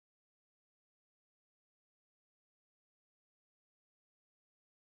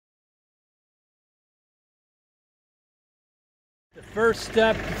First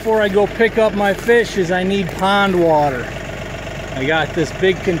step before I go pick up my fish is I need pond water. I got this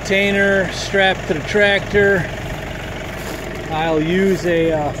big container strapped to the tractor. I'll use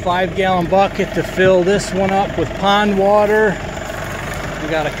a 5-gallon bucket to fill this one up with pond water. We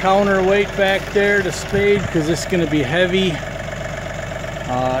got a counterweight back there to spade because it's going to be heavy.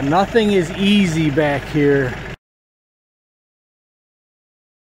 Nothing is easy back here.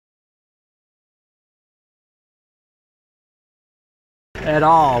 At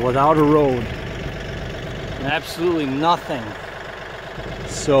all, without a road. Absolutely nothing.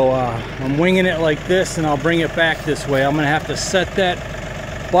 So I'm winging it like this, and I'll bring it back this way. I'm gonna have to set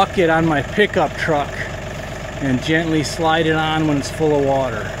that bucket on my pickup truck and gently slide it on when it's full of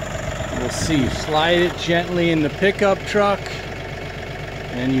water. We'll see. Slide it gently in the pickup truck,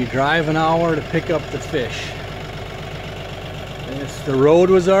 and you drive an hour to pick up the fish. And if the road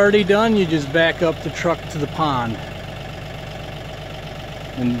was already done, you just back up the truck to the pond.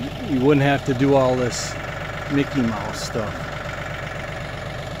 And you wouldn't have to do all this Mickey Mouse stuff.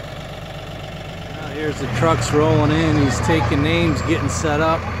 Now here's the trucks rolling in. He's taking names, getting set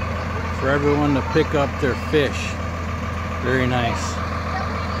up for everyone to pick up their fish. Very nice.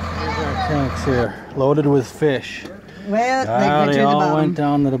 Here's our tanks here, loaded with fish. Well, they all went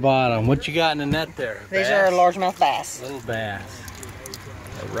down to the bottom. What you got in the net there? These are largemouth bass. Little bass.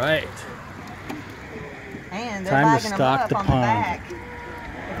 All right. And they're Time to bagging stock the them up on pond. the back.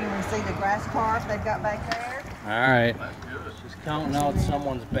 If you want to see the grass carp they've got back there. All right. Just counting out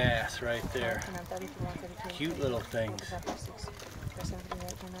someone's bass right there. Cute little things.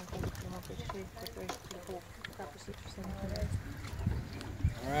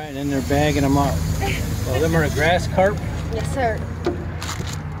 All right, and they're bagging them up. Oh, them are a grass carp? Yes, sir.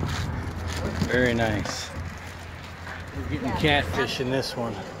 Very nice. We're getting catfish in this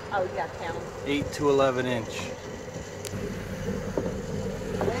one. Oh, you got to count them. 8 to 11 inch.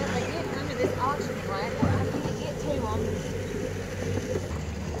 Well, they did come to this auction rack where I can't get to them. 1,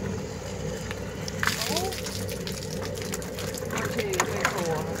 2, 3,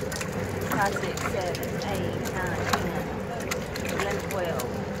 4, 5, 6, 7, 8, 9, 10, 11, 12,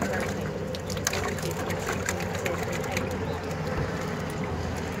 13, 14, 15, 16, 17,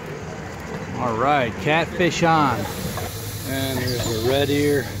 18. All right, catfish on. And there's a red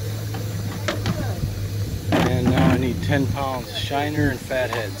ear. And now I need 10 pounds of shiner and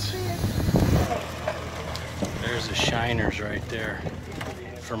fatheads. There's the shiners right there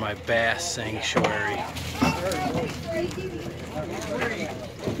for my bass sanctuary.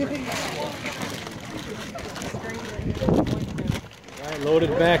 Alright,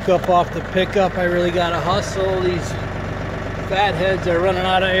 loaded back up off the pickup. I really gotta hustle. These fatheads are running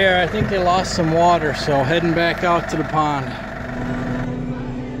out of air. I think they lost some water, so heading back out to the pond.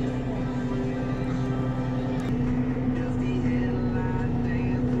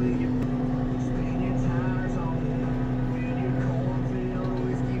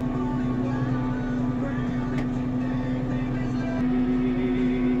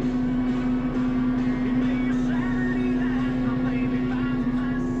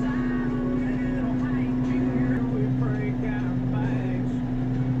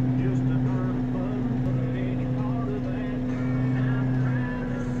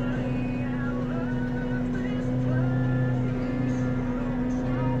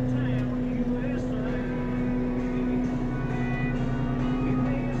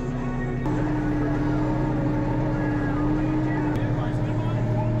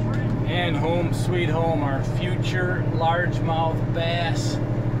 Home sweet home, our future largemouth bass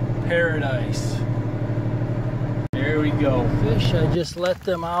paradise. There we go. Fish, I just let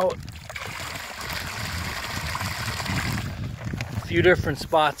them out. A few different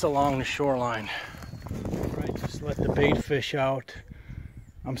spots along the shoreline. Alright, just let the bait fish out.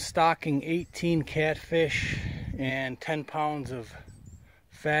 I'm stocking 18 catfish and 10 pounds of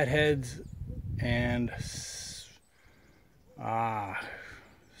fatheads and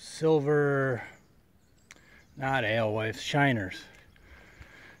silver, not alewives, shiners,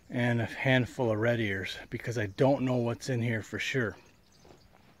 and a handful of red ears because I don't know what's in here for sure.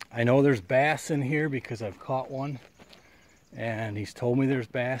 I know there's bass in here because I've caught one, and he's told me there's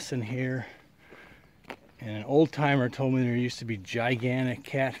bass in here, and an old timer told me there used to be gigantic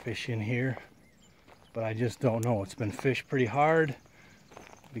catfish in here, but I just don't know. It's been fished pretty hard.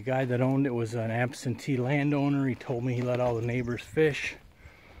 The guy that owned it was an absentee landowner. He told me he let all the neighbors fish.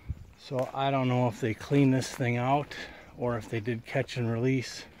 So I don't know if they cleaned this thing out or if they did catch and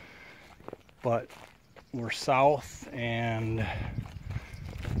release, but we're south, and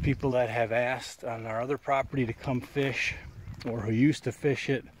people that have asked on our other property to come fish or who used to fish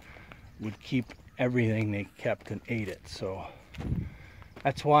it would keep everything they kept and ate it. So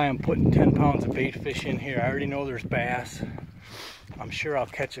That's why I'm putting 10 pounds of bait fish in here. I already know there's bass. I'm sure I'll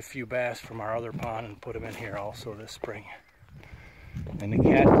catch a few bass from our other pond and put them in here also this spring. And the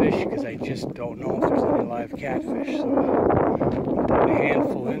catfish, because I just don't know if there's any live catfish. So I'm putting a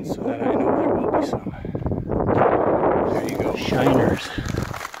handful in so that I know there will be some. There you go. Shiners.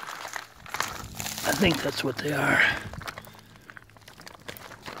 I think that's what they are.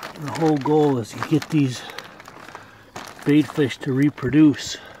 The whole goal is to get these bait fish to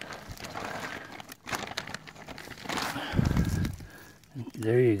reproduce.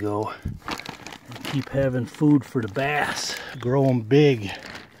 There you go. And keep having food for the bass. Grow them big.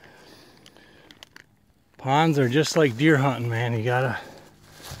 Ponds are just like deer hunting, man. You gotta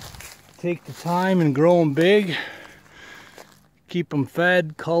take the time and grow them big. Keep them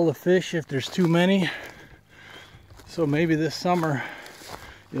fed. Cull the fish if there's too many. So maybe this summer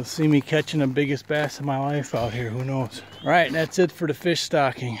you'll see me catching the biggest bass of my life out here. Who knows? All right, that's it for the fish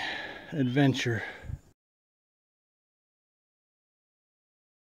stocking adventure.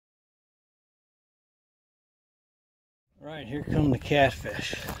 Right, here come the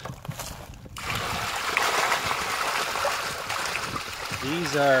catfish.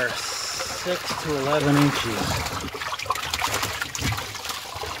 These are 6 to 11 inches.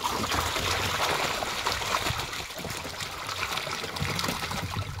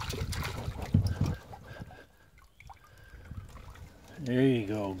 There you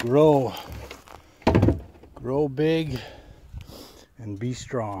go. Grow big and be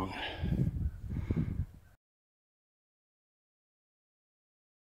strong.